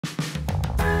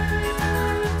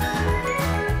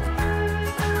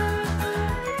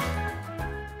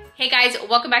Hey guys,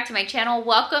 welcome back to my channel.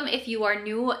 Welcome if you are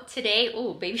new today.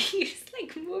 Oh, baby is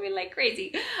like moving like crazy.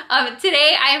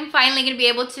 Today I am finally gonna be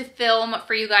able to film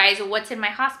for you guys what's in my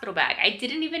hospital bag. I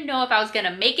didn't even know if I was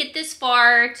gonna make it this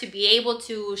far to be able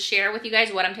to share with you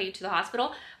guys what I'm taking to the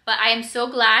hospital. But I am so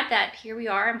glad that here we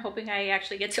are. I'm hoping I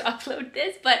actually get to upload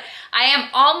this, but I am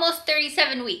almost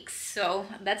 37 weeks. So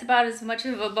that's about as much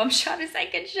of a bump shot as I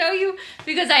can show you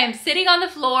because I am sitting on the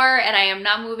floor and I am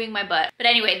not moving my butt. But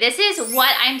anyway, this is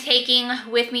what I'm taking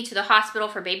with me to the hospital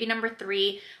for baby number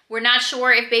 3. We're not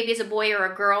sure if baby is a boy or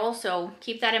a girl, so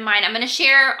keep that in mind. I'm gonna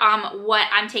share what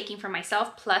I'm taking for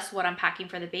myself plus what I'm packing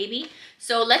for the baby.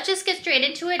 So let's just get straight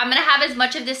into it. I'm gonna have as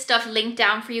much of this stuff linked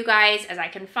down for you guys as I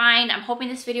can find. I'm hoping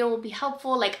this video will be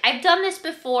helpful. Like, I've done this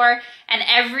before, and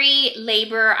every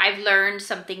labor I've learned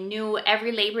something new.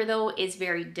 Every labor though is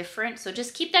very different. So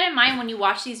just keep that in mind when you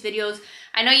watch these videos.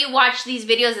 I know you watch these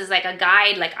videos as like a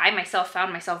guide. Like, I myself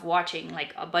found myself watching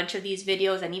like a bunch of these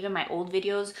videos and even my old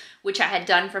videos, which I had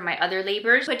done for my other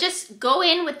labors. But just go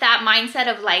in with that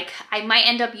mindset of like, I might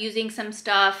end up using some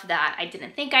stuff that I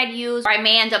didn't think I'd use, or I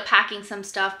may end up packing some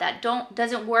stuff that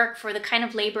doesn't work for the kind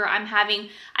of labor I'm having.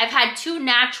 I've had 2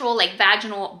 natural like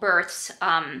vaginal births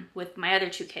with my other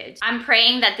 2 kids. I'm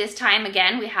praying that this time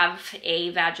again we have a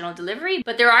vaginal delivery,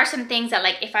 but there are some things that,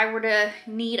 like, if I were to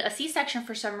need a C-section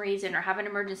for some reason or have an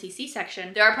emergency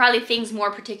C-section, there are probably things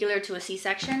more particular to a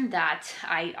C-section that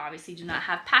I obviously do not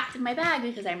have packed in my bag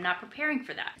because I'm not preparing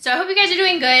for that. So I hope you guys are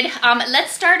doing good.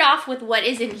 Let's start off with what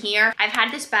is in here. I've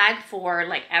had this bag for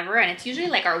like ever, and it's usually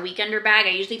like our weekender bag. I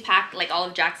usually pack like all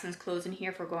of Jackson's clothes in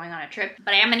here for going on a trip,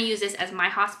 but I am going to use this as my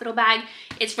hospital bag.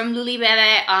 It's from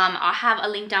Lulibebe. I'll have a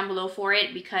link down below for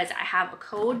it because I have a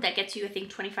code that gets you, I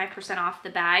think, 25% off the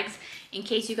bags in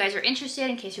case you guys are interested,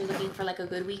 in case you're looking for like a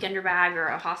good weekender bag or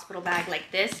a hospital bag like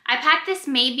this. I packed this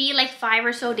maybe like 5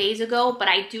 or so days ago, but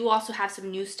I do also have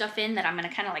some new stuff in that I'm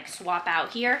gonna kind of like swap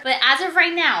out here. But as of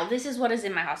right now, this is what is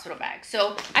in my hospital bag.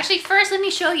 So actually first let me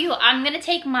show you. I'm gonna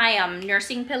take my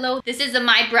nursing pillow. This is a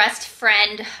My Breast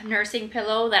Friend nursing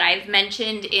pillow that I've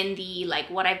mentioned in the like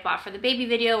what I bought for the baby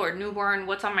video or newborn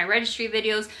what's on my registry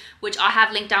videos, which I'll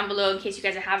have linked down below in case you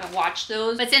guys haven't watched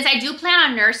those. But since I do plan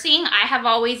on nursing, I have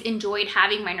always enjoyed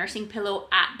having my nursing pillow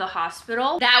at the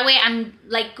hospital. That way I'm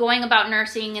like going about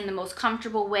nursing in the most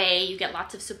comfortable way. You get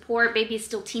lots of support. Baby is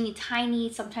still teeny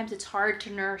tiny. Sometimes it's hard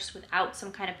to nurse without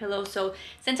some kind of pillow. So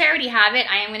since I already have it,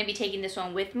 I am going to be taking this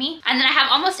one with me. And then I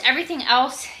have almost everything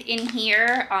else in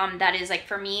here that is like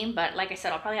for me. But like I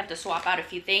said, I'll probably have to swap out a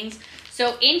few things.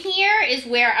 So in here is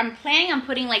where I'm planning on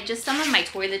putting like just some of my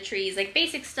toiletries, like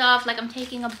basic stuff. Like I'm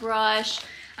taking a brush.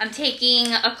 I'm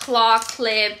taking a claw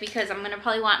clip because I'm gonna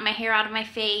probably want my hair out of my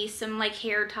face, some like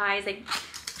hair ties, like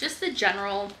just the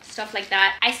general stuff like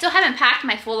that. I still haven't packed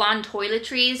my full-on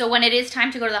toiletries, so when it is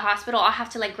time to go to the hospital, I'll have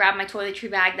to like grab my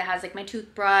toiletry bag that has like my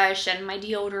toothbrush and my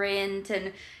deodorant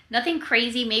and nothing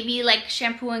crazy, maybe like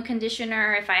shampoo and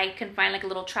conditioner if I can find like a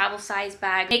little travel size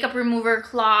bag, makeup remover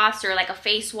cloths or like a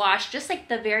face wash, just like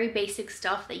the very basic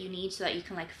stuff that you need so that you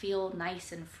can like feel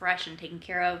nice and fresh and taken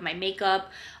care of. My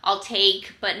makeup I'll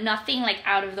take, but nothing like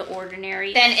out of the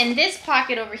ordinary. Then in this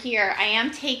pocket over here, I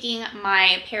am taking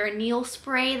my perineal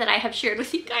spray that I have shared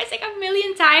with you guys like a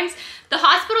million times. The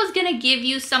hospital is gonna give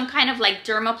you some kind of like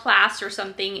dermaplast or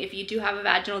something if you do have a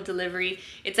vaginal delivery.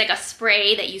 It's like a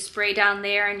spray that you spray down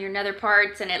there in your nether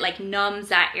parts and it like numbs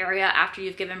that area after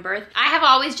you've given birth. I have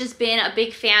always just been a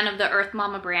big fan of the Earth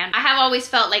Mama brand. I have always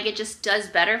felt like it just does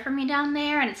better for me down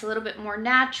there and it's a little bit more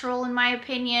natural in my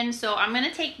opinion. So I'm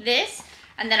gonna take this.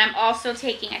 And then I'm also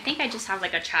taking, I think I just have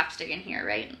like a chapstick in here,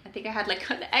 right? I think I had like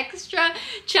an extra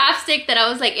chapstick that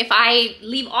I was like, if I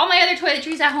leave all my other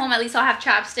toiletries at home, at least I'll have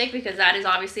chapstick because that is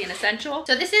obviously an essential.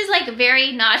 So this is like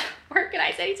very not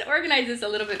organized. I need to organize this a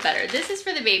little bit better. This is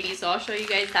for the baby, so I'll show you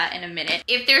guys that in a minute.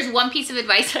 If there's one piece of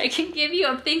advice that I can give you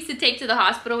of things to take to the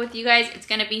hospital with you guys, it's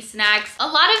gonna be snacks. A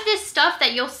lot of this stuff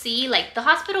that you'll see, like the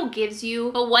hospital gives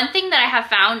you, but one thing that I have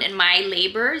found in my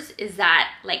labors is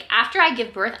that like after I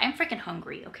give birth, I'm freaking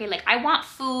hungry, okay? Like I want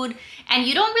food and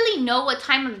you don't really know what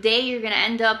time of day you're gonna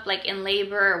end up like in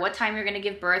labor or what time you're gonna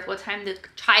give birth, what time the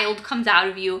child comes out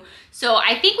of you. So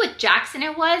I think with Jackson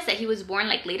it was that he was born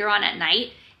like later on at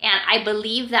night. And I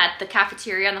believe that the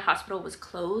cafeteria in the hospital was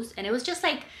closed. And it was just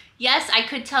like, yes, I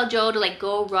could tell Joe to like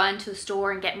go run to the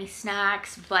store and get me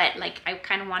snacks, but like I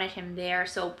kind of wanted him there.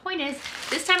 So point is,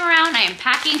 this time around I am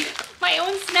packing my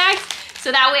own snacks.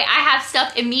 So that way I have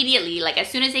stuff immediately. Like as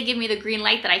soon as they give me the green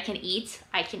light that I can eat,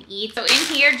 I can eat. So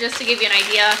in here, just to give you an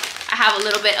idea, I have a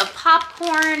little bit of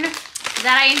popcorn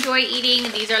that I enjoy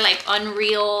eating. These are like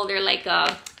Unreal. They're like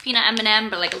peanut M&M,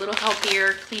 but like a little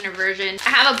healthier, cleaner version. I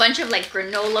have a bunch of like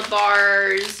granola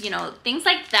bars, you know, things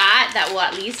like that that will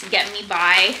at least get me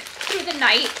by through the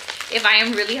night if I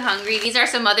am really hungry. These are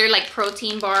some other like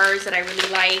protein bars that I really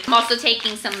like. I'm also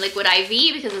taking some liquid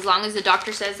IV because as long as the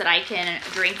doctor says that I can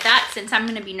drink that, since I'm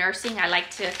gonna be nursing, I like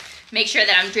to make sure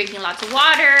that I'm drinking lots of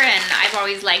water, and I've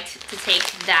always liked to take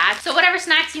that. So whatever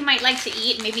snacks you might like to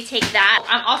eat, maybe take that.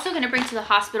 I'm also gonna bring to the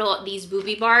hospital these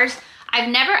booby bars. I've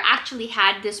never actually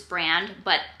had this brand,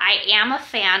 but I am a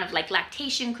fan of like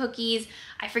lactation cookies.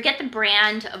 I forget the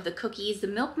brand of the cookies. The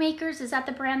Milk Makers, is that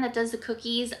the brand that does the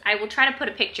cookies? I will try to put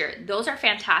a picture. Those are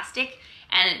fantastic.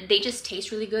 And they just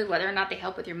taste really good, whether or not they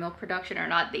help with your milk production or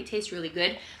not, they taste really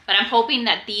good. But I'm hoping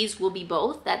that these will be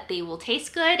both, that they will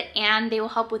taste good and they will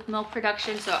help with milk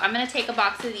production. So I'm gonna take a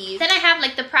box of these. Then I have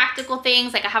like the practical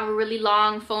things, like I have a really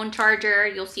long phone charger.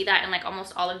 You'll see that in like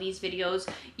almost all of these videos.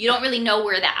 You don't really know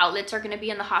where the outlets are gonna be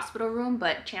in the hospital room,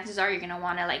 but chances are you're gonna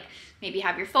wanna like maybe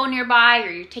have your phone nearby, or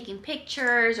you're taking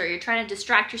pictures, or you're trying to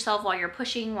distract yourself while you're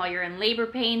pushing, while you're in labor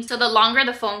pain. So the longer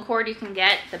the phone cord you can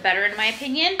get, the better in my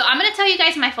opinion. So I'm gonna tell you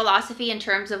guys my philosophy in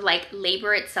terms of like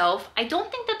labor itself. I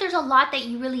don't think that there's a lot that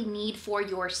you really need for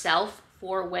yourself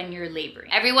for when you're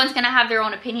laboring. Everyone's gonna have their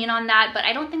own opinion on that, but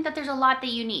I don't think that there's a lot that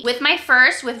you need. With my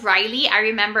first, with Riley, I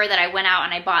remember that I went out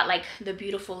and I bought like the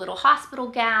beautiful little hospital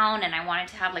gown, and I wanted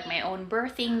to have like my own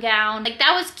birthing gown. Like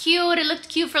that was cute, it looked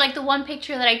cute for like the one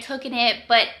picture that I took in it,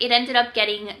 but it ended up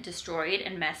getting destroyed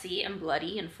and messy and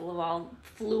bloody and full of all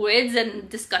fluids and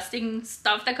disgusting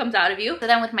stuff that comes out of you. So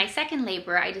then with my second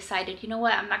labor, I decided, you know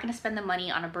what, I'm not gonna spend the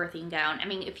money on a birthing gown. I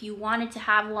mean, if you wanted to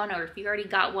have one or if you already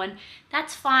got one,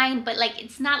 that's fine, but like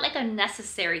it's not like a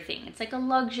necessary thing. It's like a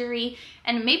luxury,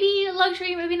 and maybe a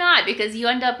luxury, maybe not, because you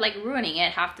end up like ruining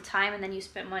it half the time and then you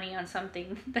spend money on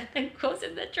something that then goes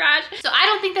in the trash. So I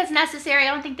don't think that's necessary.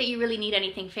 I don't think that you really need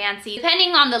anything fancy.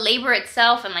 Depending on the labor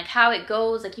itself and like how it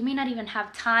goes, like you may not even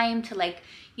have time to like,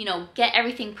 you know, get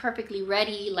everything perfectly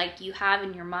ready like you have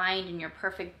in your mind and your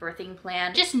perfect birthing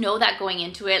plan. Just know that going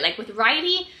into it. Like with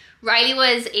Riley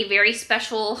was a very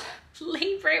special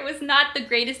labor. It was not the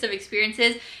greatest of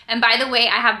experiences. And by the way,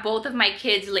 I have both of my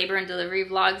kids' labor and delivery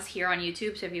vlogs here on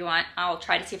YouTube. So if you want, I'll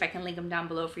try to see if I can link them down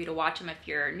below for you to watch them if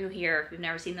you're new here, if you've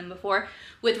never seen them before.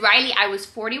 With Riley, I was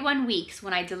 41 weeks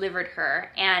when I delivered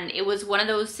her. And it was one of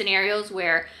those scenarios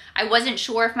where I wasn't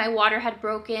sure if my water had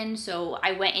broken. So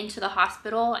I went into the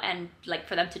hospital and like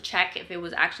for them to check if it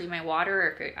was actually my water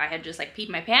or if I had just like peed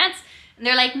my pants. And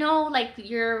they're like, no, like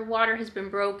your water has been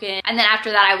broken. And then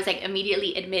after that, I was like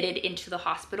immediately admitted into the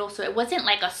hospital. So it wasn't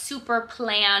like a super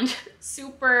planned,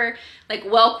 super like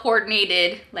well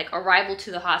coordinated like arrival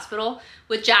to the hospital.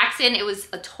 With Jackson, it was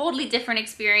a totally different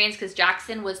experience because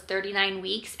Jackson was 39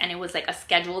 weeks and it was like a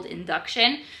scheduled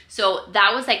induction. So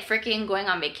that was like freaking going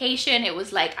on vacation. It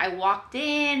was like I walked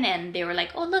in and they were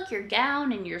like, oh, look, your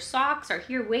gown and your socks are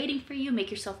here waiting for you.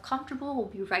 Make yourself comfortable. We'll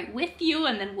be right with you.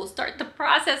 And then we'll start the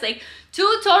process. Like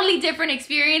two totally different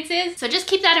experiences. So just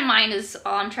keep that in mind is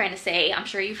all I'm trying to say. I'm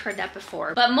sure you've heard that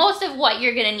before. But most of what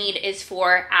you're gonna need is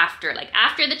for after. Like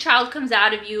after the child comes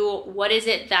out of you, what is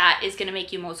it that is gonna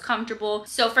make you most comfortable?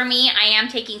 So for me, I am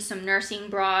taking some nursing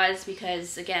bras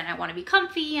because again, I wanna be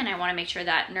comfy and I wanna make sure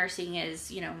that nursing is,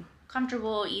 you know,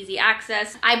 comfortable, easy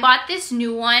access. I bought this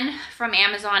new one from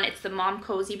Amazon. It's the Mom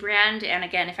Cozy brand. And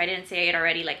again, if I didn't say it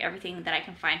already, like everything that I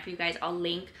can find for you guys, I'll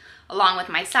link along with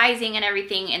my sizing and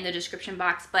everything in the description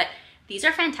box. But these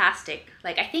are fantastic.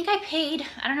 Like I think I paid,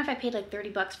 I don't know if I paid like 30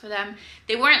 bucks for them.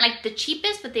 They weren't like the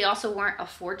cheapest, but they also weren't a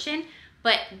fortune.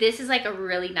 But this is like a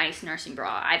really nice nursing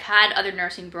bra. I've had other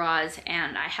nursing bras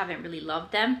and I haven't really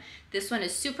loved them. This one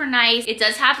is super nice. It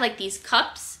does have like these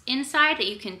cups inside that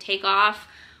you can take off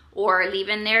or leave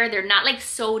in there. They're not like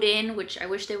sewed in, which I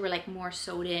wish they were like more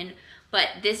sewed in. But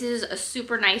this is a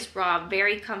super nice bra,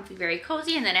 very comfy, very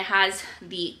cozy. And then it has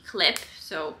the clip,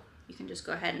 so you can just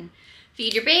go ahead and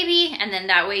feed your baby, and then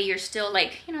that way you're still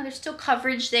like, you know, there's still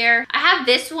coverage there. I have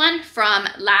this one from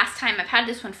last time. I've had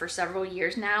this one for several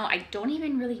years now. I don't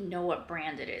even really know what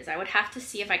brand it is. I would have to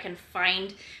see if I can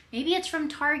find, maybe it's from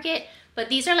Target, but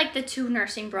these are like the two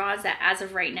nursing bras that as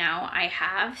of right now I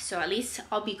have. So at least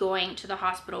I'll be going to the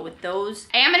hospital with those.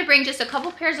 I am gonna bring just a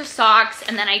couple pairs of socks,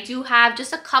 and then I do have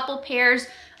just a couple pairs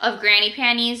of granny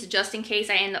panties just in case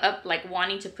I end up like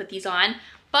wanting to put these on.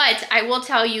 But I will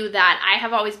tell you that I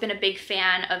have always been a big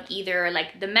fan of either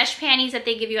like the mesh panties that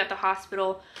they give you at the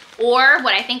hospital, or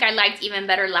what I think I liked even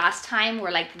better last time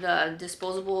were like the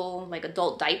disposable like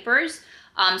adult diapers.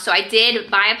 So I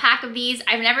did buy a pack of these.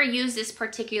 I've never used this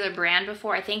particular brand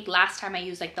before. I think last time I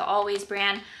used like the Always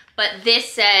brand, but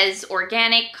this says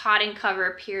organic cotton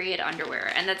cover period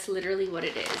underwear, and that's literally what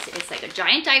it is. It's like a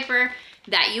giant diaper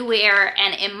that you wear,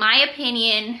 and in my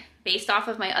opinion, based off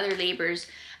of my other labors,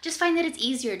 just find that it's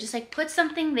easier. Just like put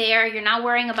something there. You're not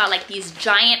worrying about like these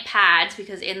giant pads,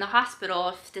 because in the hospital,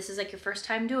 if this is like your first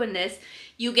time doing this,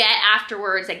 you get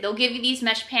afterwards, like they'll give you these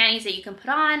mesh panties that you can put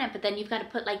on, but then you've got to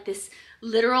put like this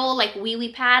literal like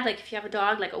wee-wee pad. Like if you have a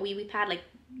dog, like a wee-wee pad, like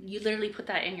you literally put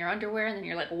that in your underwear, and then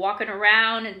you're like walking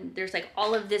around and there's like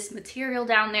all of this material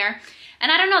down there.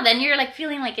 And I don't know, then you're like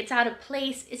feeling like it's out of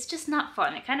place. It's just not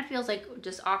fun. It kind of feels like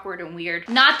just awkward and weird.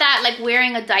 Not that like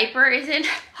wearing a diaper isn't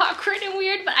awkward and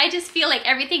weird, but I just feel like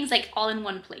everything's like all in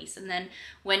one place. And then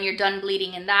when you're done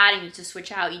bleeding in that and you just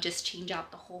switch out, you just change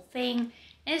out the whole thing.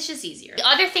 And it's just easier. The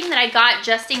other thing that I got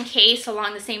just in case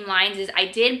along the same lines is I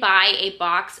did buy a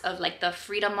box of like the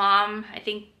Freedom Mom,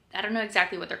 I don't know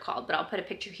exactly what they're called, but I'll put a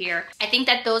picture here. I think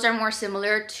that those are more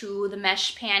similar to the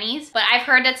mesh panties, but I've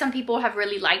heard that some people have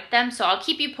really liked them. So I'll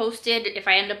keep you posted if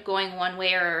I end up going one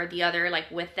way or the other, like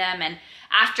with them. And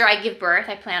after I give birth,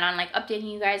 I plan on like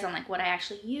updating you guys on like what I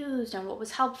actually used and what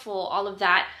was helpful, all of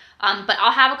that. But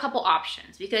I'll have a couple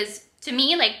options, because to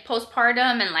me, like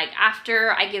postpartum and like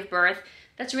after I give birth,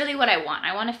 that's really what I want.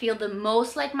 I want to feel the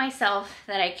most like myself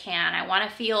that I can. I want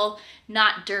to feel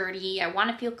not dirty. I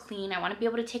want to feel clean. I want to be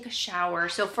able to take a shower.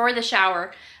 So for the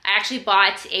shower, I actually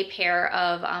bought a pair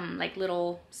of like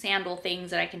little sandal things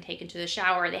that I can take into the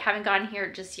shower. They haven't gotten here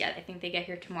just yet. I think they get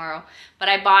here tomorrow. But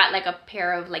I bought like a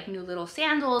pair of like new little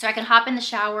sandals so I can hop in the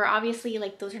shower. Obviously,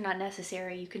 like those are not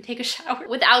necessary. You can take a shower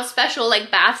without special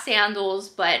like bath sandals,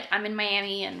 but I'm in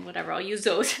Miami and whatever, I'll use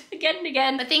those again and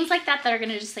again. But things like that that are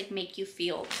gonna just like make you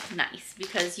feel nice,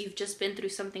 because you've just been through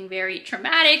something very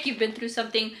traumatic. You've been through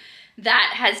something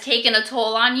that has taken a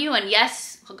toll on you, and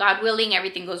yes, God willing,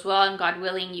 everything goes well, and God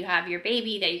willing, you have your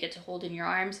baby that you get to hold in your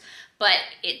arms, but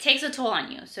it takes a toll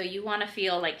on you. So you want to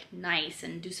feel like nice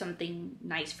and do something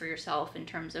nice for yourself in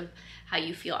terms of how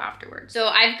you feel afterwards. So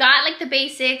I've got like the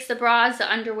basics, the bras,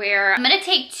 the underwear. I'm gonna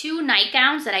take 2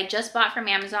 nightgowns that I just bought from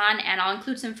Amazon, and I'll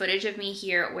include some footage of me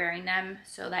here wearing them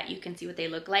so that you can see what they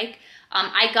look like.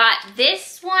 I got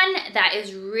this one that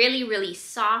is really, really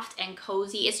soft and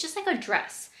cozy. It's just like a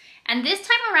dress. And this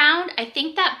time around, I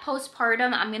think that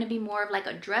postpartum, I'm gonna be more of like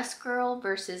a dress girl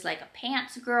versus like a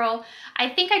pants girl. I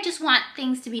think I just want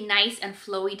things to be nice and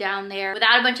flowy down there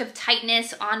without a bunch of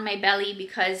tightness on my belly,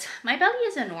 because my belly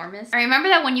is enormous. I remember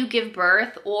that when you give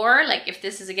birth, or like if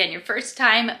this is again your first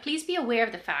time, please be aware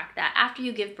of the fact that after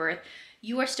you give birth,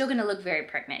 you are still gonna look very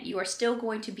pregnant. You are still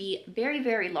going to be very,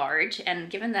 very large.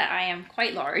 And given that I am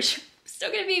quite large,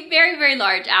 still gonna be very, very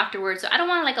large afterwards. So I don't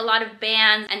want like a lot of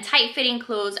bands and tight fitting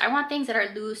clothes. I want things that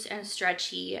are loose and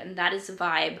stretchy, and that is the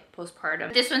vibe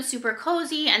postpartum. This one's super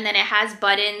cozy, and then it has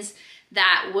buttons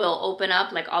that will open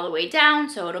up like all the way down,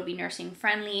 so it'll be nursing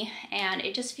friendly, and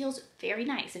it just feels very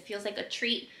nice. It feels like a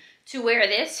treat to wear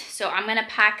this. So I'm gonna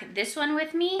pack this one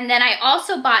with me. And then I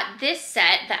also bought this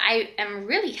set that I am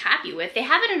really happy with. They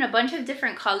have it in a bunch of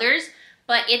different colors,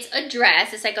 but it's a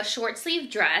dress. It's like a short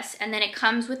sleeve dress, and then it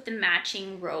comes with the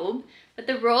matching robe. But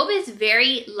the robe is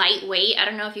very lightweight. I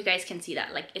don't know if you guys can see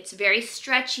that. Like it's very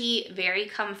stretchy, very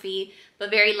comfy,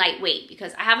 but very lightweight,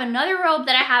 because I have another robe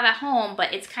that I have at home,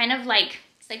 but it's kind of like,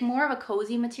 it's like more of a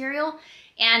cozy material.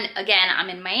 And again, I'm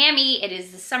in Miami, it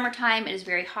is the summertime, it is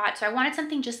very hot, so I wanted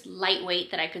something just lightweight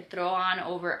that I could throw on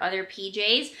over other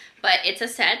PJs, but it's a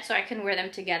set, so I can wear them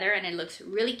together, and it looks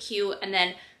really cute. And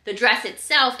then the dress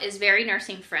itself is very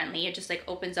nursing friendly. It just like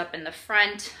opens up in the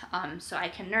front, so I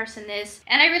can nurse in this,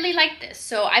 and I really like this.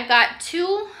 So I've got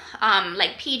 2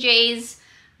 like PJs,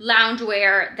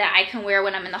 loungewear that I can wear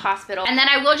when I'm in the hospital. And then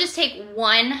I will just take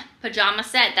 1 pajama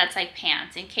set that's like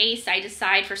pants, in case I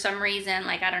decide for some reason,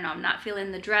 like, I don't know, I'm not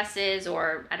feeling the dresses,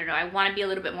 or I don't know, I want to be a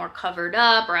little bit more covered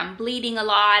up, or I'm bleeding a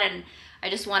lot and I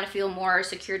just want to feel more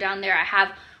secure down there. I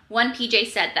have 1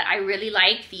 PJ set that I really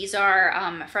like. These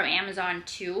are from Amazon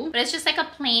too, but it's just like a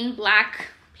plain black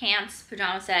pants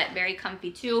pajama set, very comfy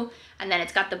too, and then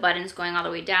it's got the buttons going all the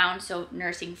way down, so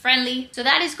nursing friendly. So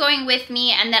that is going with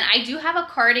me. And then I do have a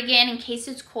cardigan in case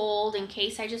it's cold, in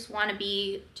case I just want to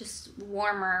be just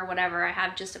warmer or whatever. I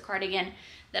have just a cardigan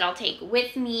that I'll take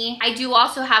with me. I do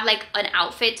also have like an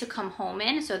outfit to come home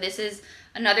in. So this is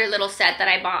another little set that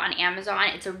I bought on Amazon.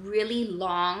 It's a really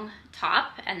long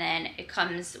top, and then it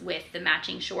comes with the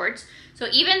matching shorts. So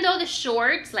even though the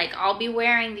shorts, like I'll be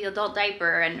wearing the adult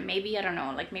diaper, and maybe, I don't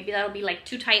know, like maybe that'll be like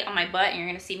too tight on my butt and you're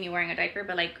gonna see me wearing a diaper,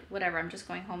 but like whatever, I'm just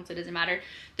going home, so it doesn't matter.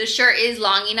 The shirt is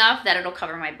long enough that it'll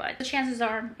cover my butt. The chances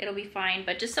are it'll be fine,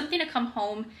 but just something to come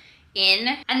home in.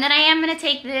 And then I am gonna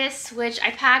take this, which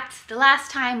I packed the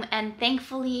last time, and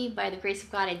thankfully, by the grace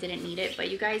of God, I didn't need it. But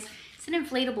you guys, it's an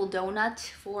inflatable donut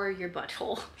for your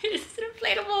butthole. It's an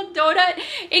inflatable donut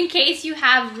in case you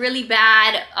have really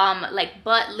bad like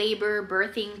butt labor,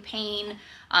 birthing pain,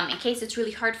 in case it's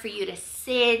really hard for you to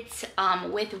sit.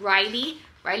 With Riley,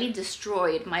 Riley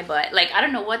destroyed my butt. Like, I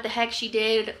don't know what the heck she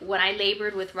did when I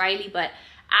labored with Riley, but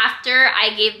after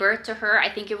I gave birth to her, I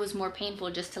think it was more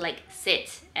painful just to like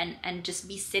sit and just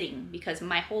be sitting, because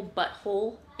my whole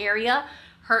butthole area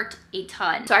hurt a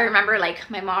ton. So I remember like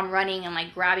my mom running and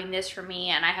like grabbing this for me,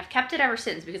 and I have kept it ever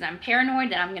since because I'm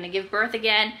paranoid that I'm gonna give birth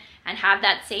again and have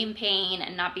that same pain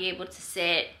and not be able to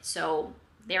sit. So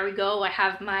there we go. I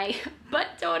have my butt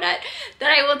donut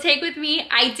that I will take with me.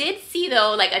 I did see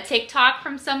though like a TikTok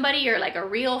from somebody or like a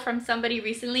reel from somebody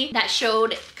recently that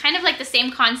showed kind of like the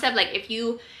same concept. Like if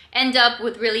you end up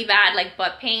with really bad like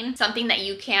butt pain, something that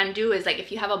you can do is like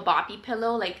if you have a boppy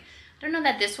pillow, like I don't know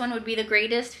that this one would be the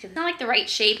greatest because it's not like the right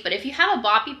shape, but if you have a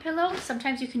boppy pillow,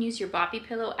 sometimes you can use your boppy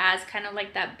pillow as kind of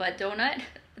like that butt donut.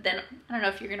 But then I don't know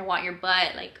if you're gonna want your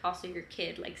butt, like also your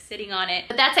kid, like sitting on it.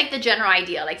 But that's like the general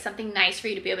idea, like something nice for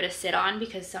you to be able to sit on,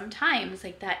 because sometimes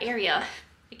like that area,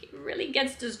 like it really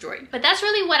gets destroyed. But that's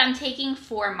really what I'm taking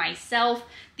for myself.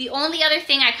 The only other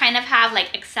thing I kind of have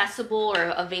like accessible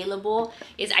or available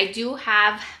is I do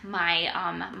have my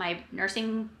my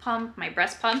nursing pump, my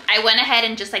breast pump. I went ahead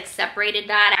and just like separated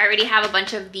that. I already have a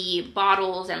bunch of the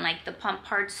bottles and like the pump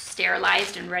parts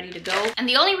sterilized and ready to go. And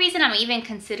the only reason I'm even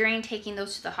considering taking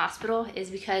those to the hospital is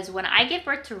because when I gave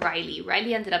birth to Riley,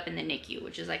 Riley ended up in the NICU,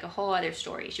 which is like a whole other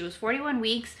story. She was 41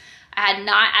 weeks. I had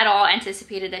not at all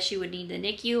anticipated that she would need the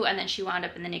NICU, and then she wound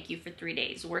up in the NICU for 3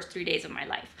 days, the worst 3 days of my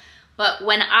life. But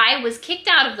when I was kicked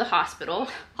out of the hospital,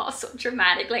 also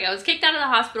dramatic, like I was kicked out of the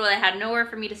hospital, I had nowhere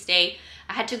for me to stay.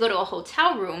 I had to go to a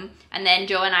hotel room, and then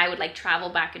Joe and I would like travel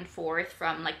back and forth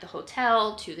from like the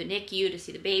hotel to the NICU to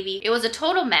see the baby. It was a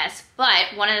total mess, but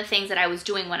one of the things that I was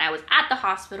doing when I was at the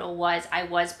hospital was I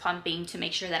was pumping to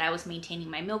make sure that I was maintaining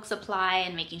my milk supply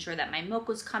and making sure that my milk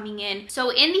was coming in. So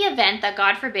in the event that,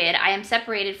 God forbid, I am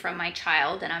separated from my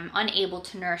child and I'm unable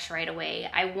to nurse right away,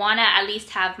 I wanna at least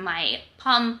have my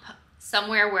pump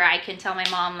somewhere where I can tell my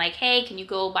mom like, hey, can you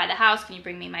go by the house? Can you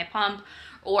bring me my pump?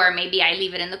 Or maybe I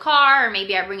leave it in the car, or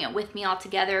maybe I bring it with me all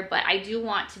together. But I do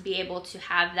want to be able to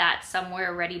have that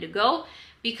somewhere ready to go,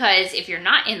 because if you're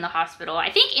not in the hospital,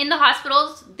 I think in the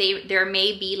hospitals, there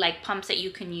may be like pumps that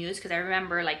you can use, because I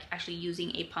remember like actually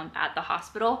using a pump at the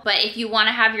hospital. But if you want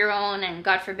to have your own, and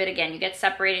God forbid again, you get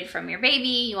separated from your baby,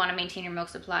 you want to maintain your milk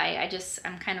supply,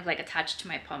 I'm kind of like attached to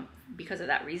my pump because of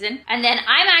that reason. And then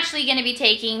I'm actually going to be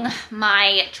taking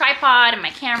my tripod and my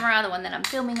camera, the one that I'm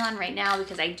filming on right now,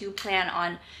 because I do plan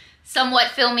on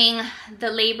somewhat filming the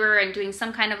labor and doing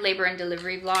some kind of labor and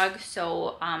delivery vlog.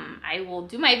 So I will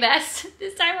do my best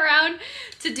this time around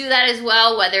to do that as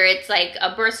well, whether it's like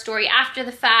a birth story after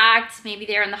the fact, maybe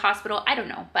they're in the hospital, I don't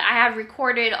know. But I have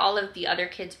recorded all of the other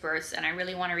kids' births, and I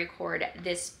really want to record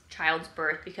this child's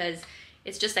birth because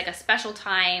it's just like a special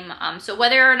time. So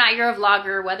whether or not you're a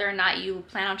vlogger, whether or not you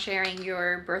plan on sharing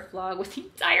your birth vlog with the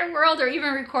entire world or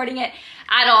even recording it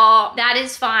at all, that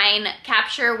is fine.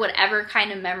 Capture whatever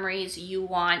kind of memories you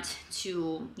want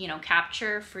to, you know,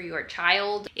 capture for your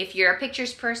child. If you're a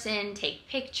pictures person, take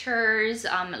pictures.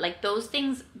 Like those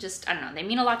things, just, I don't know, they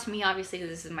mean a lot to me, obviously,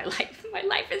 because this is my life. My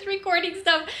life is recording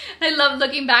stuff. I love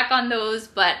looking back on those.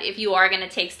 But if you are gonna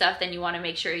take stuff, then you wanna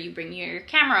make sure you bring your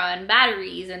camera and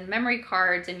batteries and memory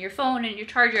cards and your phone and your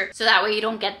charger, so that way you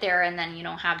don't get there and then you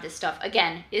don't have this stuff.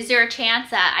 Again, is there a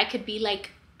chance that I could be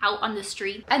like out on the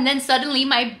street and then suddenly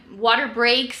my water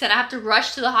breaks and I have to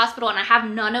rush to the hospital and I have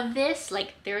none of this?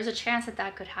 Like, there's a chance that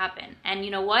that could happen. And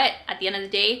you know what? At the end of the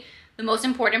day, the most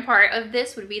important part of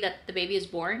this would be that the baby is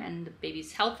born and the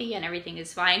baby's healthy and everything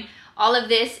is fine. All of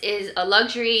this is a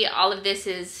luxury. All of this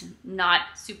is not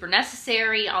super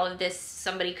necessary. All of this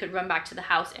somebody could run back to the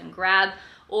house and grab,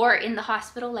 or in the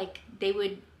hospital, like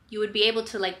you would be able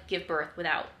to like give birth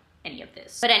without any of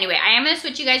this. But anyway, I am gonna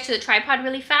switch you guys to the tripod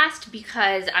really fast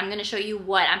because I'm gonna show you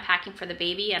what I'm packing for the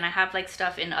baby, and I have like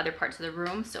stuff in other parts of the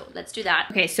room, so let's do that.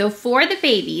 Okay, so for the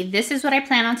baby, this is what I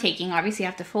plan on taking. Obviously I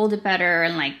have to fold it better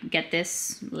and like get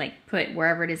this like put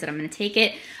wherever it is that I'm gonna take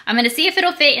it. I'm gonna see if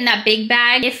it'll fit in that big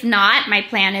bag. If not, my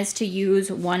plan is to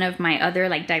use one of my other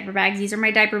like diaper bags. These are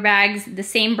my diaper bags, the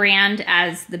same brand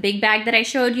as the big bag that I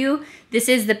showed you. This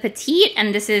is the petite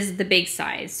and this is the big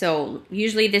size. So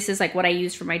usually this is like what I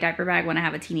use for my diaper diaper bag when I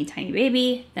have a teeny tiny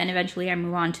baby. Then eventually I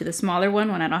move on to the smaller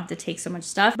one when I don't have to take so much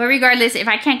stuff. But regardless, if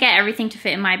I can't get everything to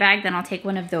fit in my bag, then I'll take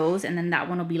one of those, and then that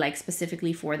one will be like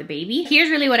specifically for the baby. Here's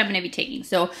really what I'm gonna be taking.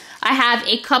 So I have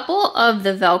a couple of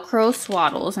the Velcro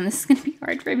swaddles, and this is gonna be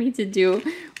hard for me to do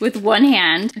with one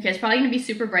hand. Okay, it's probably gonna be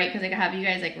super bright because I have you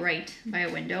guys like right by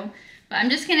a window. But I'm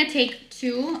just gonna take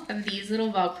 2 of these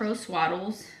little Velcro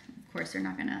swaddles. Of course, they're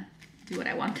not gonna do what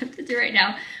I want them to do right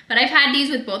now. But I've had these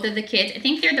with both of the kids. I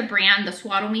think they're the brand, the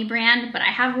Swaddle Me brand, but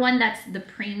I have one that's the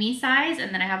preemie size,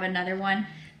 and then I have another one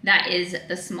that is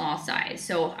the small size.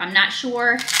 So I'm not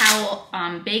sure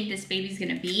how big this baby's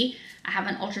gonna be. I have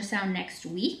an ultrasound next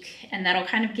week, and that'll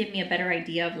kind of give me a better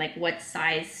idea of like what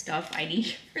size stuff I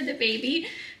need for the baby.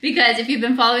 Because if you've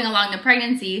been following along the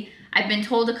pregnancy, I've been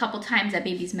told a couple times that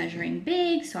baby's measuring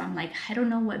big, so I'm like, I don't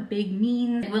know what big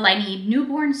means. Will I need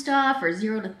newborn stuff or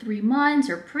 0 to 3 months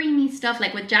or preemie stuff?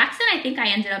 Like with Jackson, I think I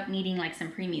ended up needing like some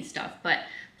preemie stuff. But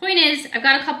point is, I've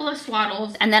got a couple of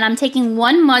swaddles, and then I'm taking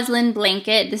 1 muslin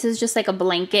blanket. This is just like a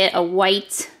blanket, a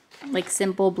white, like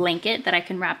simple blanket that I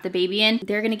can wrap the baby in.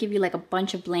 They're gonna give you like a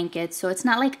bunch of blankets, so it's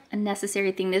not like a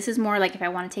necessary thing. This is more like if I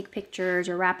want to take pictures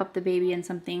or wrap up the baby in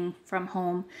something from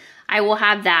home, I will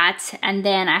have that. And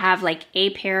then I have like a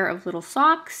pair of little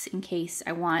socks in case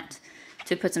I want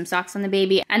to put some socks on the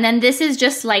baby. And then this is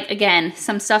just like, again,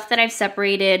 some stuff that I've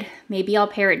separated. Maybe I'll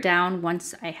pare it down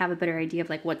once I have a better idea of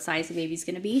like what size the baby's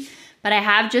gonna be. But I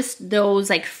have just those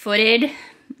like footed,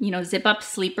 you know, zip up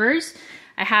sleepers.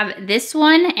 I have this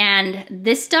one, and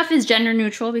this stuff is gender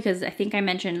neutral because I think I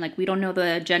mentioned like we don't know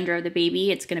the gender of the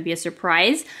baby. It's gonna be a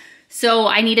surprise. So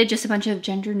I needed just a bunch of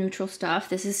gender neutral stuff.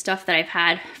 This is stuff that I've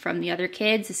had from the other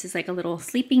kids. This is like a little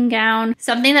sleeping gown.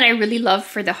 Something that I really love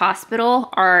for the hospital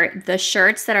are the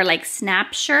shirts that are like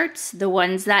snap shirts, the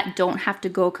ones that don't have to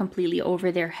go completely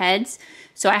over their heads.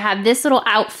 So I have this little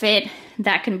outfit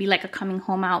that can be like a coming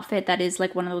home outfit that is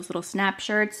like one of those little snap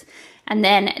shirts. And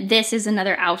then this is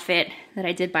another outfit that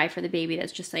I did buy for the baby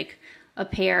that's just like a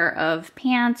pair of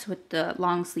pants with the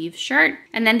long sleeve shirt.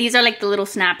 And then these are like the little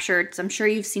snap shirts. I'm sure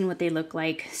you've seen what they look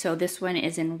like. So this one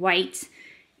is in white,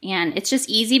 and it's just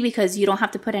easy because you don't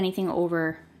have to put anything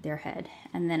over their head.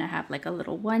 And then I have like a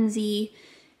little onesie.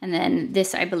 And then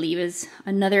this, I believe, is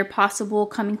another possible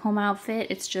coming home outfit.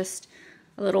 It's just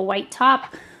a little white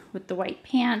top with the white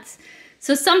pants.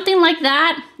 So something like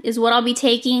that is what I'll be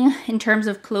taking in terms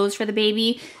of clothes for the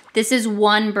baby. This is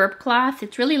 1 burp cloth.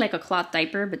 It's really like a cloth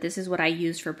diaper, but this is what I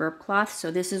use for burp cloth. So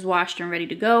this is washed and ready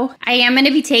to go. I am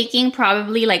gonna be taking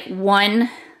probably like 1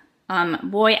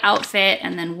 boy outfit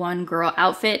and then 1 girl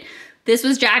outfit. This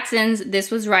was Jackson's,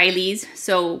 this was Riley's.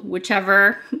 So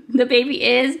whichever the baby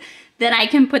is, then I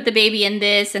can put the baby in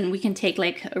this and we can take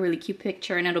like a really cute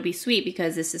picture, and it'll be sweet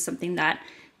because this is something that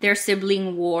their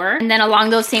sibling wore. And then along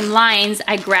those same lines,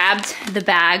 I grabbed the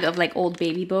bag of like old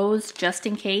baby bows just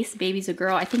in case baby's a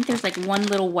girl. I think there's like 1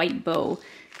 little white bow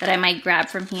that I might grab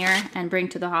from here and bring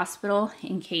to the hospital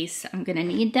in case I'm gonna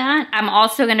need that. I'm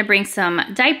also gonna bring some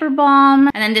diaper balm.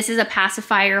 And then this is a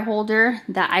pacifier holder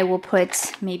that I will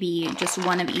put maybe just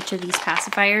 1 of each of these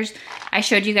pacifiers. I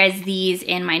showed you guys these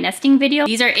in my nesting video.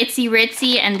 These are Itsy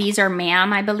Ritzy and these are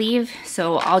Ma'am, I believe.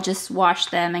 So I'll just wash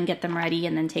them and get them ready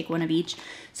and then take 1 of each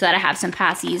so that I have some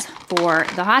passies for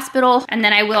the hospital. And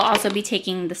then I will also be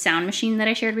taking the sound machine that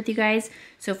I shared with you guys.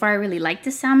 So far I really like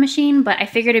this sound machine, but I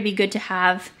figured it'd be good to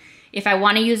have if I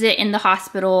want to use it in the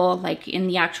hospital, like in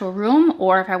the actual room,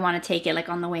 or if I want to take it like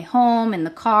on the way home in the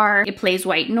car. It plays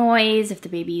white noise. If the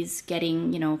baby's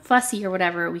getting, you know, fussy or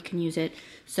whatever, we can use it.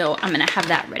 So I'm gonna have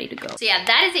that ready to go. So yeah,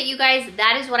 that is it, you guys.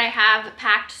 That is what I have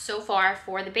packed so far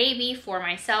for the baby, for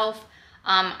myself.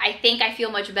 I think I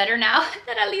feel much better now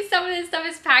that at least some of this stuff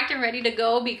is packed and ready to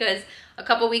go, because a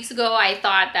couple weeks ago I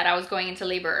thought that I was going into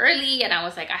labor early and I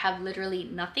was like, I have literally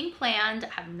nothing planned,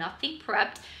 I have nothing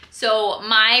prepped. So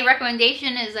my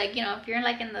recommendation is like, you know, if you're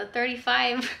like in the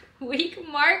 35-week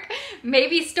mark,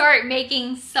 maybe start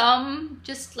making some,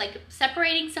 just like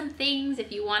separating some things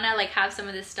if you want to like have some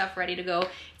of this stuff ready to go.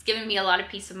 It's given me a lot of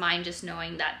peace of mind just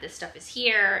knowing that this stuff is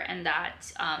here and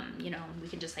that, you know, we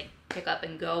can just like pick up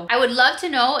and go. I would love to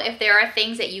know if there are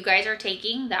things that you guys are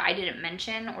taking that I didn't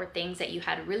mention, or things that you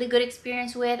had a really good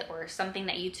experience with, or something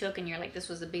that you took and you're like, this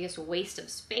was the biggest waste of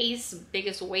space,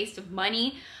 biggest waste of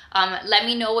money. Let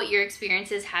me know what your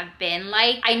experiences have been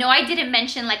like. I know I didn't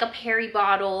mention like a Perry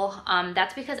bottle.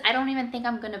 That's because I don't even think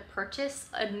I'm gonna purchase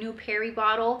a new Perry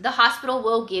bottle. The hospital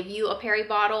will give you a Perry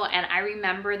bottle, and I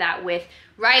remember that with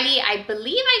Riley, I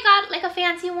believe I got like a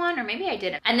fancy one, or maybe I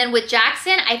didn't. And then with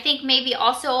Jackson, I think maybe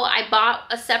also I I bought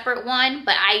a separate one,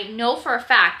 but I know for a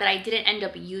fact that I didn't end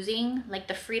up using like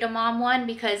the Freedom Mom one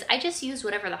because I just used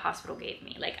whatever the hospital gave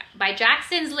me. Like by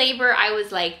Jackson's labor, I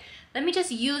was like, let me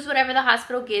just use whatever the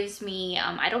hospital gives me.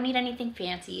 I don't need anything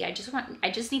fancy. I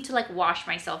just need to like wash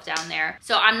myself down there.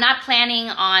 So I'm not planning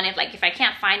on, if I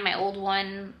can't find my old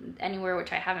one anywhere,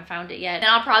 which I haven't found it yet, then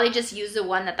I'll probably just use the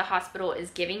one that the hospital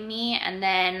is giving me. And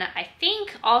then I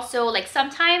think also like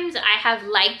sometimes I have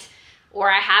liked,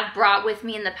 or I have brought with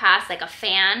me in the past, like a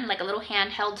fan, like a little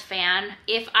handheld fan.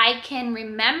 If I can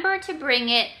remember to bring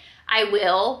it, I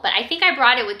will, but I think I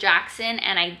brought it with Jackson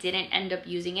and I didn't end up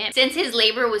using it. Since his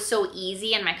labor was so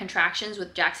easy and my contractions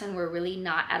with Jackson were really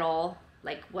not at all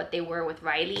like what they were with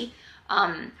Riley,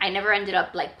 I never ended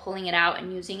up like pulling it out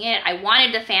and using it. I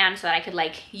wanted the fan so that I could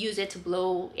like use it to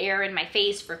blow air in my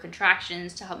face for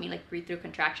contractions, to help me like breathe through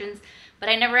contractions, but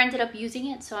I never ended up using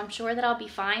it. So I'm sure that I'll be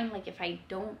fine like if I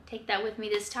don't take that with me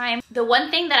this time. The one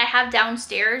thing that I have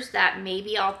downstairs that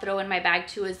maybe I'll throw in my bag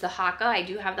too is the haka. I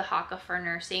do have the haka for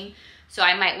nursing, so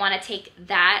I might want to take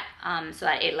that so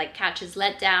that it like catches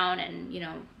letdown, and you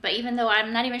know, but even though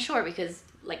I'm not even sure, because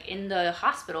like in the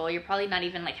hospital you're probably not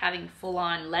even like having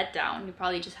full-on letdown, you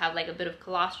probably just have like a bit of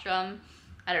colostrum.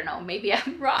 I don't know, maybe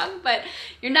I'm wrong, but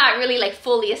you're not really like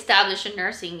fully established in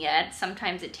nursing yet.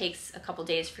 Sometimes it takes a couple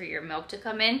days for your milk to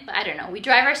come in, but I don't know, we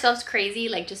drive ourselves crazy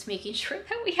like just making sure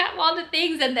that we have all the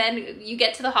things, and then you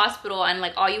get to the hospital and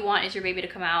like all you want is your baby to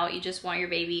come out. You just want your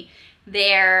baby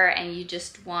there and you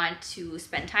just want to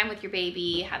spend time with your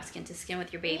baby, have skin to skin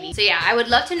with your baby. So yeah, I would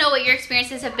love to know what your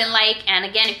experiences have been like. And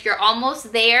again, if you're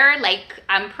almost there, like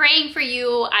I'm praying for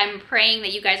you. I'm praying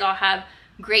that you guys all have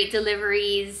great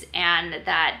deliveries and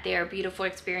that they're beautiful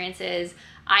experiences.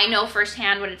 I know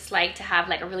firsthand what it's like to have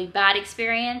like a really bad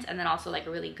experience and then also like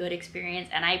a really good experience,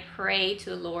 and I pray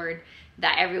to the Lord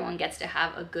that everyone gets to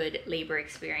have a good labor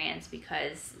experience,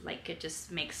 because like it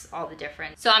just makes all the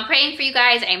difference. So I'm praying for you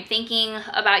guys. I'm thinking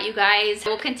about you guys.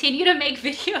 We'll continue to make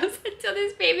videos until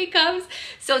this baby comes,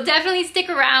 so definitely stick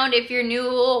around. If you're new,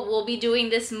 we'll be doing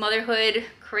this motherhood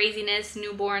craziness,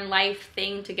 newborn life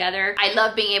thing together. I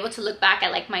love being able to look back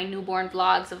at like my newborn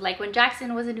vlogs of like when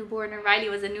Jackson was a newborn and Riley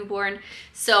was a newborn.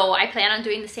 So I plan on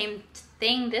doing the same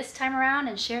thing this time around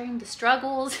and sharing the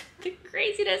struggles, the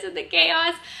craziness and the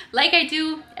chaos like I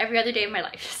do every other day of my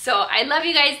life. So I love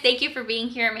you guys. Thank you for being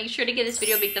here. Make sure to give this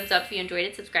video a big thumbs up if you enjoyed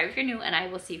it. Subscribe if you're new, and I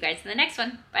will see you guys in the next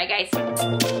one. Bye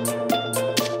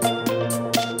guys.